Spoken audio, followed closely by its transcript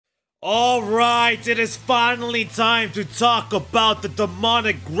Alright, it is finally time to talk about the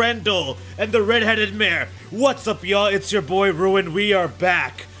demonic Grendel and the red-headed mare. What's up, y'all? It's your boy Ruin. We are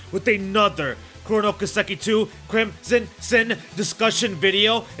back with another Kuro Kiseki 2 Crimson SiN discussion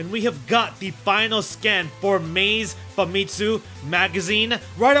video, and we have got the final scan for May's Famitsu magazine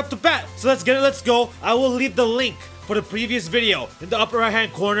right up the bat. So let's get it, let's go. I will leave the link for the previous video in the upper right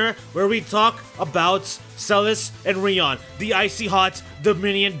hand corner where we talk about Celis and Rion, the icy hot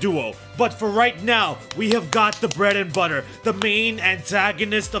Dominion duo. But for right now, we have got the bread and butter, the main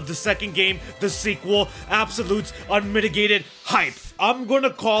antagonist of the second game, the sequel, absolute unmitigated hype. I'm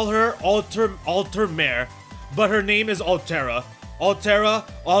gonna call her Alter Mare, but her name is Altera.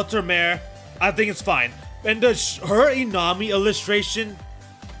 Alter Mare, I think it's fine. And her Inami illustration,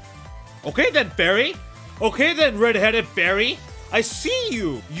 okay then fairy. Okay then, red-headed fairy, I see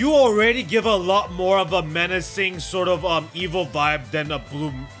you. You already give a lot more of a menacing sort of evil vibe than a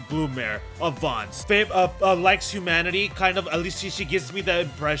blue mare of Vaughn's. Likes humanity, kind of. At least she gives me the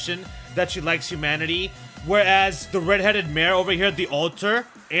impression that she likes humanity. Whereas the red-headed mare over here, the Alter,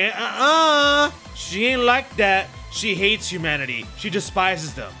 she ain't like that. She hates humanity. She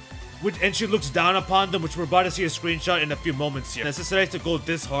despises them. And she looks down upon them, which we're about to see a screenshot in a few moments here. Necessary to go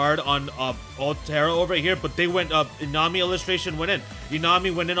this hard on Altera over here, but they went up. Inami illustration went in.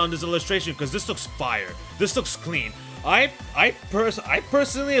 Inami went in on this illustration because this looks fire. This looks clean. I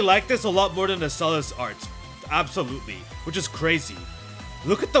personally like this a lot more than the Celis art. Absolutely, which is crazy.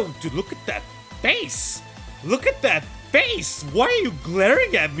 Look at look at that face. Look at that face! Why are you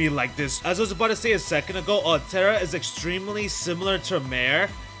glaring at me like this? As I was about to say a second ago, Altera is extremely similar to Mare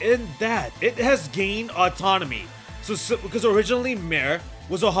in that it has gained autonomy. So because originally Mare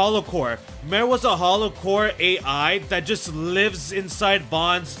was a hollow core. Mare was a hollow core AI that just lives inside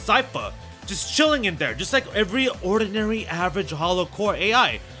Vaughn's Cypher. Just chilling in there, just like every ordinary average hollow core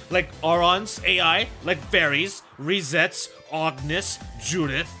AI. Like Auron's AI, like Fairies, Resets, Agnes,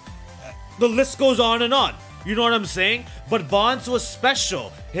 Judith. The list goes on and on. You know what I'm saying? But Vaughn's was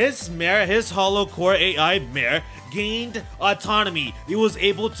special. His mare, his hollow core AI mare, gained autonomy. It was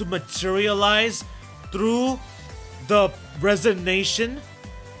able to materialize through the resonation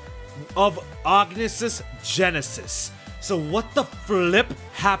of Agnes's genesis. So what the flip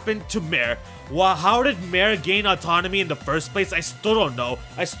happened to Mare? Well, how did Mare gain autonomy in the first place? I still don't know.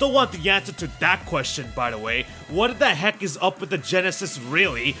 I still want the answer to that question, by the way. What the heck is up with the Genesis,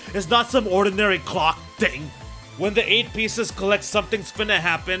 really? It's not some ordinary clock thing. When the 8 pieces collect, something's finna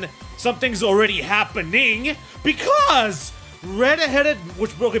happen. Something's already happening. Because red-headed,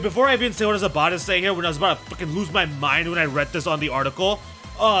 okay, before I even say what I was about to say here, when I was about to fucking lose my mind when I read this on the article,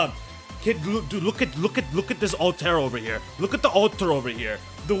 dude, look at this Altera over here. Look at the Alter over here.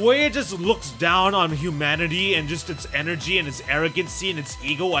 The way it just looks down on humanity and just its energy and its arrogancy and its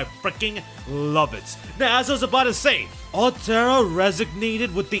ego, I freaking love it. Now, as I was about to say, Altera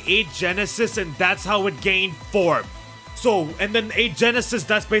resonated with the 8 Genesis, and that's how it gained form. So, and then 8 Genesis,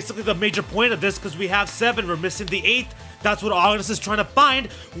 that's basically the major point of this, because we have 7, we're missing the 8th. That's what Agnes is trying to find.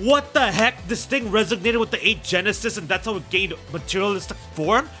 What the heck? This thing resonated with the 8 Genesis, and that's how it gained materialistic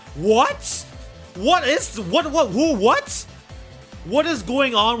form? What? What is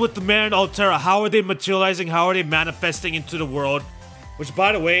going on with the Mare and Altera? How are they materializing? How are they manifesting into the world? Which,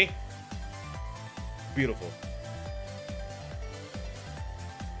 by the way, beautiful.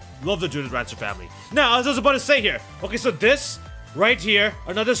 Love the Judith Rancher family. Now, as I was about to say here. Okay, so this right here,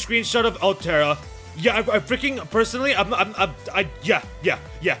 another screenshot of Altera. Yeah, I freaking personally, yeah.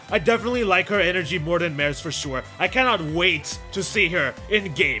 I definitely like her energy more than Mare's for sure. I cannot wait to see her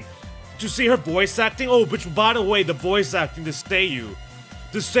in game. To see her voice acting. Oh, which by the way, the voice acting, the Seiyu.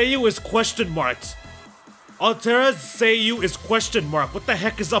 The Seiyu is question marked. Altera's Seiyu is question mark. What the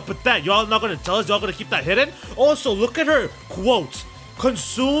heck is up with that? Y'all not gonna tell us? Y'all gonna keep that hidden? Also, look at her quote.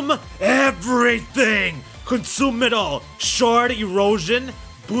 Consume everything. Consume it all. Shard erosion.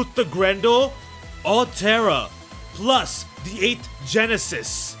 Boot the Grendel. Altera. Plus the 8th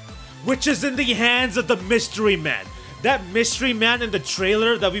Genesis. Which is in the hands of the Mystery Man. That Mystery Man in the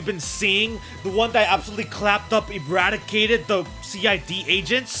trailer that we've been seeing, the one that absolutely clapped up, eradicated the CID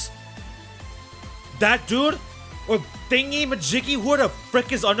agents. That dude, or thingy majiggy, who the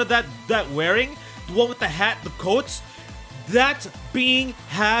frick is under that wearing? The one with the hat, the coats? That being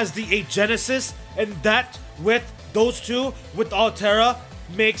has the 8 Genesis, and that with those two, with Altera,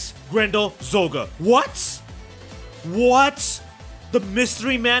 makes Grendel Zoga. What? What? The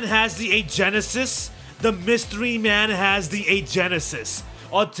Mystery Man has the 8 Genesis? The Mystery Man has the 8 Genesis.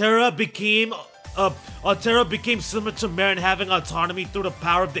 Altera became similar to Mare in having autonomy through the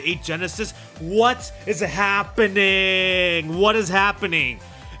power of the 8 Genesis. What is happening? What is happening?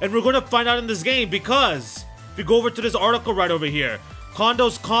 And we're gonna find out in this game because if we go over to this article right over here,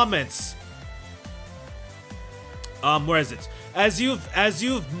 Kondo's comments. Where is it? As you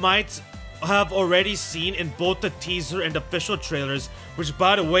might have already seen in both the teaser and official trailers, which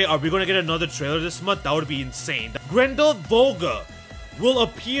by the way, are we gonna get another trailer this month? That would be insane. Grendel Volga will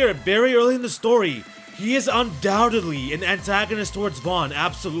appear very early in the story. He is undoubtedly an antagonist towards Vaughn,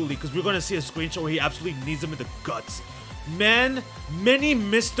 absolutely, because we're gonna see a screenshot where he absolutely needs him in the guts. Man, many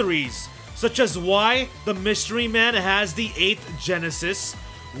mysteries, such as why the Mystery Man has the 8th Genesis,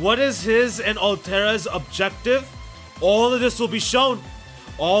 what is his and Altera's objective, all of this will be shown.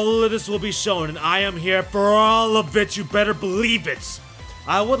 All of this will be shown, and I am here for all of it, you better believe it.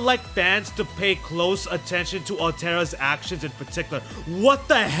 I would like fans to pay close attention to Altera's actions in particular. What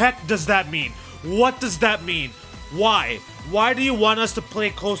the heck does that mean? What does that mean? Why? Why do you want us to pay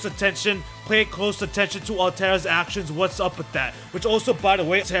close attention to Altera's actions? What's up with that? Which also, by the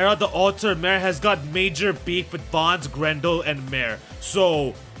way, Altera, the Alter Mare, has got major beef with Vaughn's, Grendel, and Mare.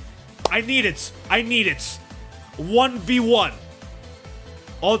 So, I need it. 1v1.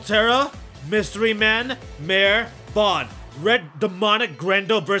 Altera, Mystery Man, Mare, Vaughn. Red Demonic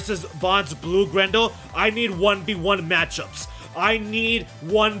Grendel versus Vaughn's Blue Grendel. I need 1v1 matchups.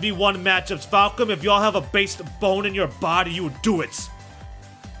 Falcom, if y'all have a based bone in your body, you would do it.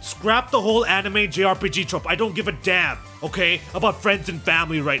 Scrap the whole anime JRPG trope. I don't give a damn, okay, about friends and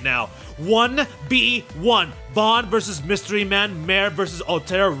family right now. 1v1. Vaughn versus Mystery Man, Mare versus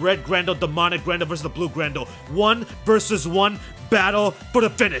Altera, Red Grendel, Demonic Grendel versus the Blue Grendel. 1 versus 1 battle for the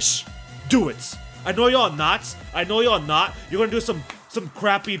finish. Do it. I know y'all not. You're gonna do some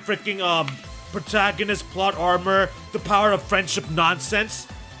crappy freaking protagonist plot armor, the power of friendship nonsense.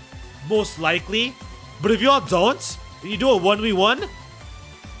 Most likely. But if y'all don't, and you do a 1v1,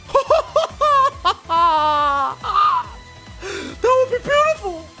 that would be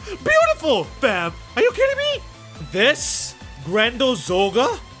beautiful! Beautiful, fam! Are you kidding me? This Grendel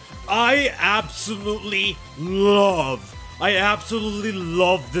Zoga, I absolutely love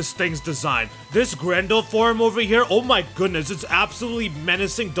this thing's design. This Grendel form over here, oh my goodness, it's absolutely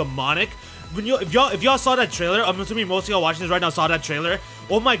menacing, demonic. If y'all saw that trailer, I'm assuming most of y'all watching this right now saw that trailer.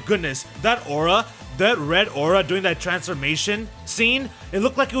 Oh my goodness, that aura, that red aura doing that transformation scene, it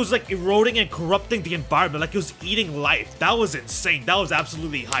looked like it was like eroding and corrupting the environment, like it was eating life. That was insane. That was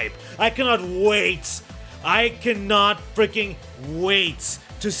absolutely hype. I cannot freaking wait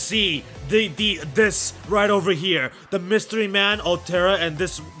to see this right over here. The Mystery Man, Altera, and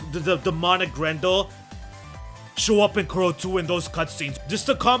the demonic Grendel show up in Kuro 2 in those cutscenes. Just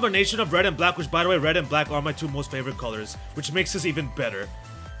a combination of red and black, which by the way, red and black are my 2 most favorite colors, which makes this even better.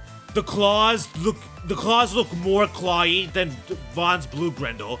 The claws look more clawy than Vaughn's Blue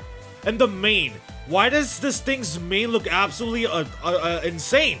Grendel. And the mane. Why does this thing's mane look absolutely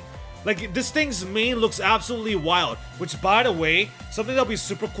insane? Like, this thing's mane looks absolutely wild. Which, by the way, something that'll be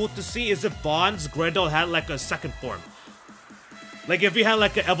super cool to see is if Vaughn's Grendel had like a second form. Like if he had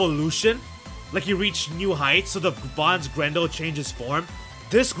like an evolution, like he reached new heights, so the Vaughn's Grendel changes form.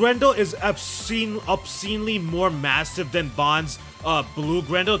 This Grendel is obscenely more massive than Vaughn's Blue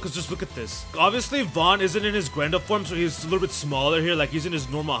Grendel, because just look at this. Obviously, Vaughn isn't in his Grendel form, so he's a little bit smaller here, like he's in his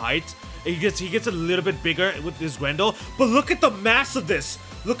normal height. He gets a little bit bigger with his Grendel, but look at the mass of this.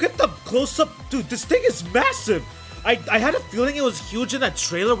 Look at the close-up. Dude, this thing is massive. I had a feeling it was huge in that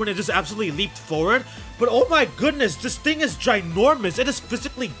trailer when it just absolutely leaped forward, but oh my goodness, this thing is ginormous. It is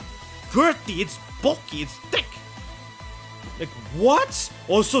physically girthy, it's bulky, it's thick. Like, what?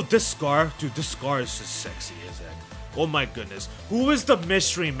 Also, this scar, dude, this scar is just sexy as heck. Oh my goodness. Who is the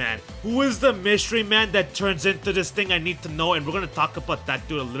Mystery Man? Who is the Mystery Man that turns into this thing? I need to know, and we're gonna talk about that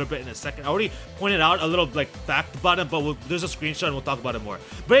dude a little bit in a second. I already pointed out a little, like, fact about him, but there's a screenshot and we'll talk about it more.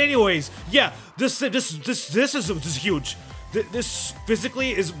 But anyways, yeah, this is huge. This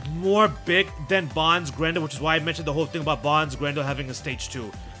physically is more big than Vaughn's Grendel, which is why I mentioned the whole thing about Vaughn's Grendel having a stage 2.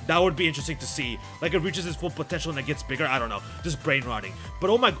 That would be interesting to see. Like, it reaches its full potential and it gets bigger. I don't know. Just brain rotting. But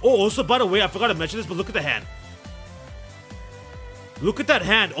also, by the way, I forgot to mention this, but look at the hand. Look at that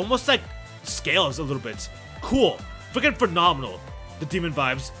hand. Almost like scales a little bit. Cool. Freaking phenomenal. The demon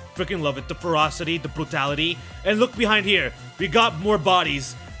vibes. Freaking love it. The ferocity, the brutality. And look behind here. We got more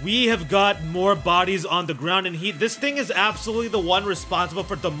bodies. We have got more bodies on the ground, and this thing is absolutely the one responsible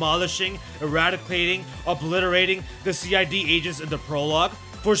for demolishing, eradicating, obliterating the CID agents in the prologue.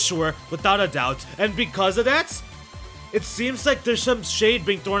 For sure, without a doubt. And because of that, it seems like there's some shade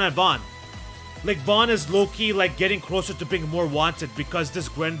being thrown at Vaughn. Like, Vaughn is low-key, like, getting closer to being more wanted because this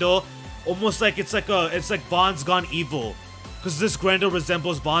Grendel, almost like it's like Vaughn's gone evil. Because this Grendel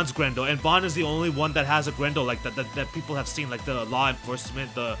resembles Bond's Grendel, and Bond is the only one that has a Grendel like that people have seen, like the law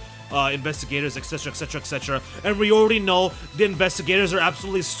enforcement, the investigators, etc, etc, etc. And we already know the investigators are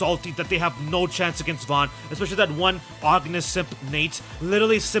absolutely salty that they have no chance against Vaughn, especially that one Agnes simp, Nate,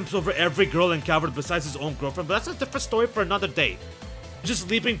 literally simps over every girl encountered besides his own girlfriend, but that's a different story for another day.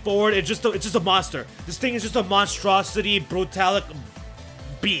 Just leaping forward, it's just a monster. This thing is just a monstrosity, brutalic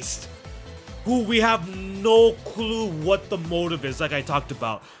beast, who we have no clue what the motive is, like I talked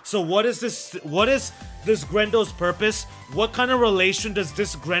about. So what is this Grendel's purpose? What kind of relation does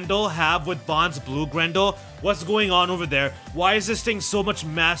this Grendel have with Bond's blue Grendel? What's going on over there? Why is this thing so much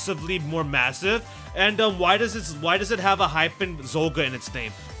massively more massive? And why does it have a hyphen Zolga in its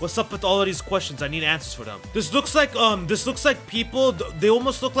name? What's up with all of these questions? I need answers for them. This looks like people, they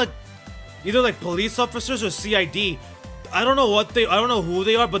almost look like either like police officers or CID. I don't know who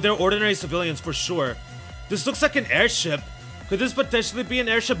they are, but they're ordinary civilians for sure. This looks like an airship. Could this potentially be an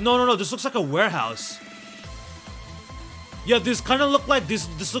airship? No. This looks like a warehouse. Yeah, this kind of look like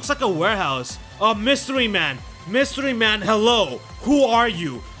this looks like a warehouse. Mystery man, hello. Who are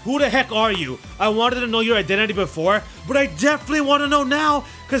you? Who the heck are you? I wanted to know your identity before, but I definitely want to know now,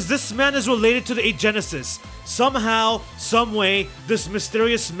 because this man is related to the 8 Genesis. Somehow, some way, this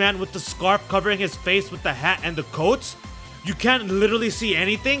mysterious man with the scarf covering his face with the hat and the coat. You can't literally see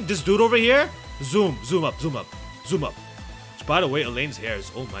anything. This dude over here. Zoom up. By the way, Elaine's hair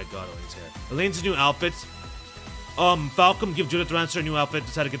is, oh my god, Elaine's hair. Elaine's new outfits. Falcom, give Judith Rancer a new outfit.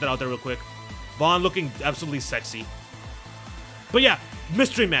 Just had to get that out there real quick. Bond looking absolutely sexy. But yeah,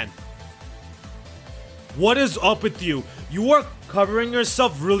 Mystery Man. What is up with you? You are covering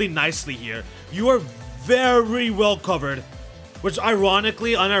yourself really nicely here. You are very well covered. Which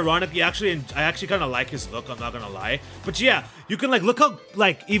unironically, I actually kind of like his look, I'm not gonna lie. But yeah, you can like, look how,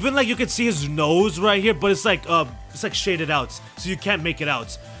 like, even like you can see his nose right here, but it's like shaded out, so you can't make it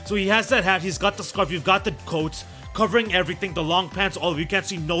out. So he has that hat, he's got the scarf, you've got the coat, covering everything, the long pants, all of you can't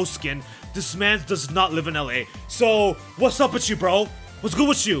see no skin. This man does not live in LA. So, what's up with you, bro? What's good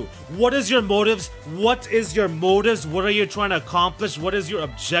with you? What is your motives? What are you trying to accomplish? What is your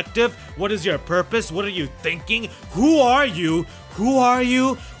objective? What is your purpose? What are you thinking? Who are you?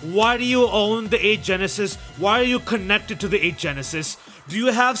 Why do you own the 8 Genesis? Why are you connected to the 8 Genesis? Do you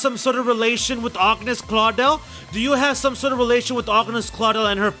have some sort of relation with Agnes Claudel? Do you have some sort of relation with Agnes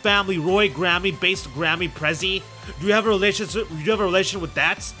Claudel and her family, Roy Grammy, based Grammy Prezi? Do you have a relation with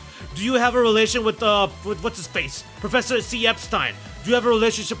that? Do you have a relation with what's his face? Professor C. Epstein? Do you have a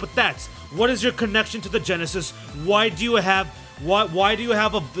relationship with that? What is your connection to the Genesis? Why do you have a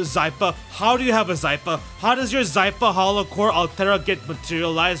Zypha? How do you have a Zypha? How does your Zypha Holocore Altera get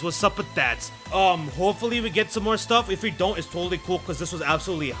materialized? What's up with that? Hopefully we get some more stuff. If we don't, it's totally cool, because this was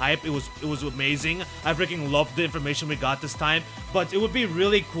absolutely hype. It was amazing. I freaking loved the information we got this time. But it would be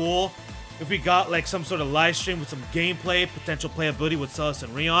really cool if we got like some sort of live stream with some gameplay, potential playability with Celes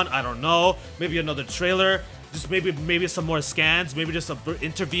and Rion. I don't know. Maybe another trailer. Just maybe some more scans, maybe just an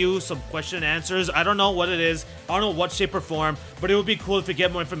interview, some question and answers. I don't know what it is. I don't know what shape or form, but it would be cool if we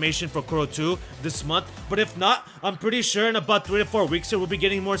get more information for Kuro 2 this month. But if not, I'm pretty sure in about 3 to 4 weeks here, we'll be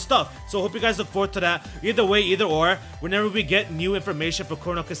getting more stuff. So I hope you guys look forward to that. Either way, either or, whenever we get new information for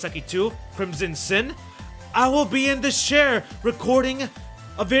Kuro no Kiseki 2, Crimson SiN, I will be in this chair recording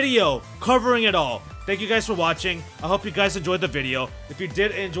a video covering it all. Thank you guys for watching. I hope you guys enjoyed the video. If you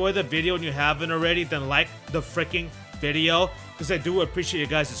did enjoy the video and you haven't already, then like the freaking video, because I do appreciate you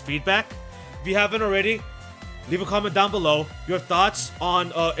guys' feedback. If you haven't already, leave a comment down below your thoughts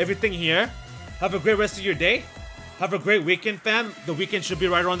on everything here. Have a great rest of your day. Have a great weekend, fam. The weekend should be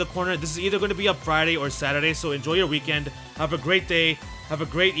right around the corner. This is either going to be up Friday or Saturday, so enjoy your weekend. Have a great day. Have a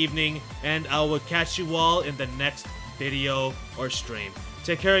great evening, and I will catch you all in the next video or stream.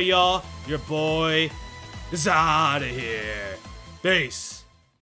 Take care of y'all. Your boy is out of here. Peace.